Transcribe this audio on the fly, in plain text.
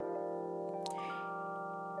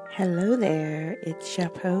Hello there, it's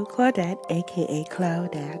Chapeau Claudette, aka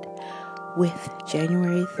Claudette, with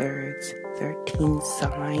January 3rd's 13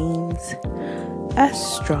 Signs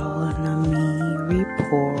Astronomy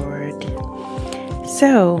Report.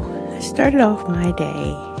 So, I started off my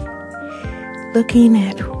day looking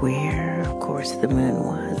at where, of course, the moon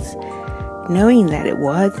was, knowing that it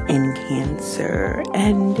was in Cancer,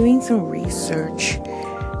 and doing some research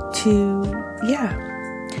to,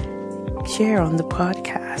 share on the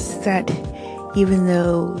podcast that even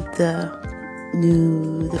though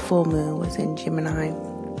the full moon was in Gemini,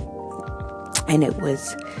 and it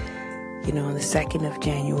was, on the 2nd of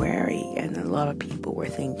January, and a lot of people were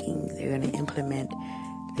thinking they're going to implement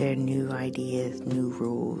their new ideas, new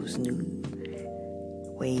rules, new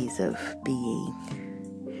ways of being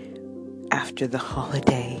after the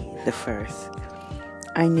holiday, the 1st.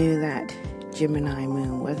 I knew that Gemini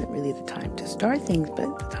moon wasn't really the time to start things,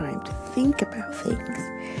 but the time to think about things.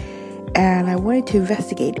 And I wanted to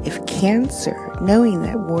investigate if Cancer, knowing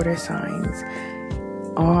that water signs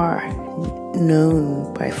are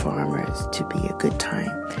known by farmers to be a good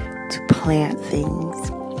time to plant things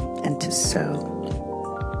and to sow,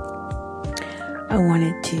 I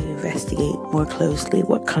wanted to investigate more closely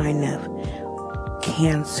what kind of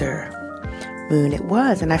Cancer moon it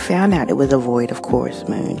was. And I found out it was a void of course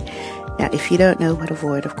moon. Now, if you don't know what a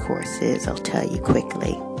void of course is, I'll tell you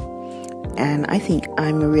quickly. And I think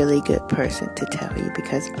I'm a really good person to tell you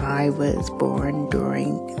because I was born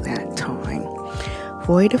during that time.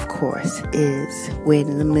 Void of course is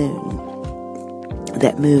when the moon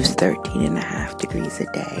that moves 13.5 degrees a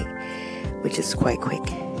day, which is quite quick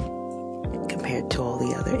compared to all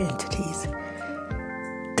the other entities,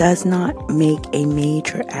 does not make a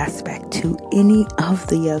major aspect to any of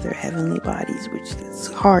the other heavenly bodies, which is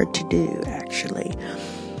hard to do actually.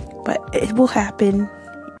 But it will happen,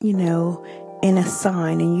 in a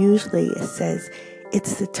sign, and usually it says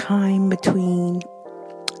it's the time between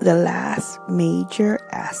the last major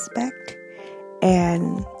aspect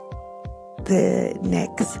and the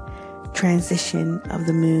next transition of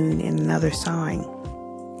the moon in another sign.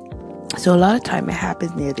 So a lot of time it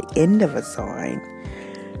happens near the end of a sign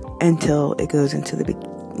until it goes into the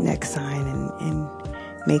next sign and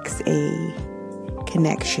makes a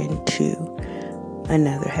connection to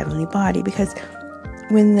another heavenly body. Because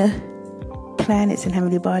when the planets and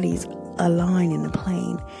heavenly bodies align in the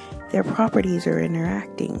plane, their properties are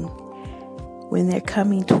interacting. When they're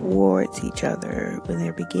coming towards each other, when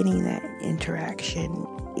they're beginning that interaction,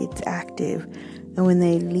 it's active. And when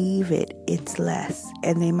they leave it, it's less.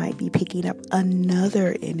 And they might be picking up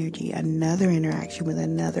another energy, another interaction with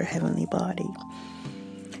another heavenly body.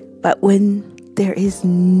 But when there is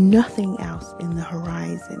nothing else in the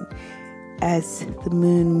horizon, as the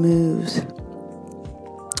moon moves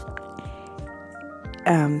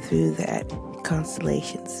through that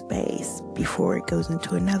constellation space before it goes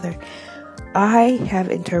into another, I have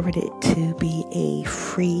interpreted it to be a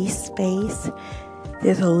free space.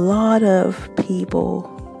 There's a lot of people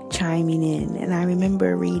chiming in, and I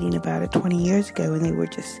remember reading about it 20 years ago, and they were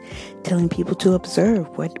just telling people to observe.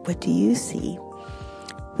 What do you see?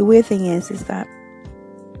 The weird thing is that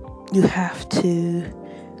you have to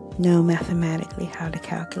know mathematically how to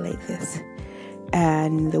calculate this.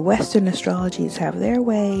 And the Western astrologies have their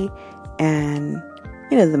way, and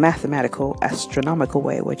the mathematical, astronomical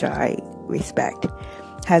way, which I respect,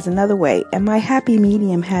 has another way. And my happy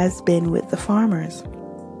medium has been with the farmers.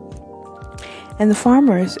 And the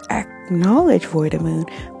farmers acknowledge void of moon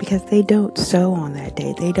because they don't sow on that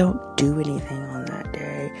day. They don't do anything on that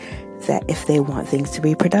day. That if they want things to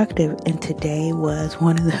be productive. And today was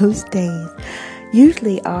one of those days.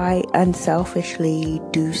 Usually I unselfishly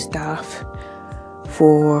do stuff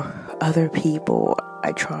for other people.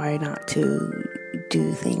 I try not to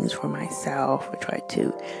do things for myself. I try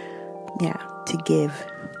to give.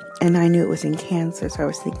 And I knew it was in Cancer, so I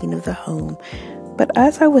was thinking of the home. But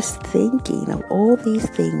as I was thinking of all these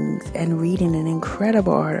things and reading an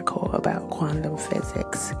incredible article about quantum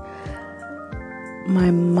physics,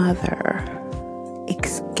 my mother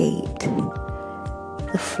escaped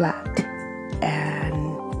the flat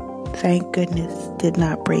and thank goodness did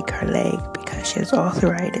not break her leg because she has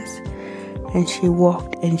arthritis. And she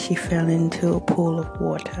walked and she fell into a pool of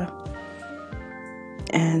water.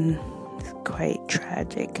 And it's quite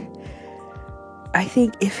tragic. I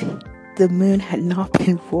think if the moon had not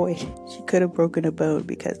been void, she could have broken a bone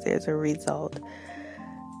because there's a result.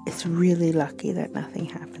 It's really lucky that nothing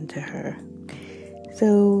happened to her.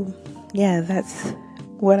 So, that's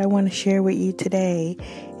what I want to share with you today.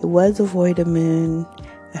 It was a void of moon.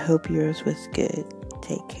 I hope yours was good.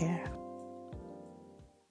 Take care.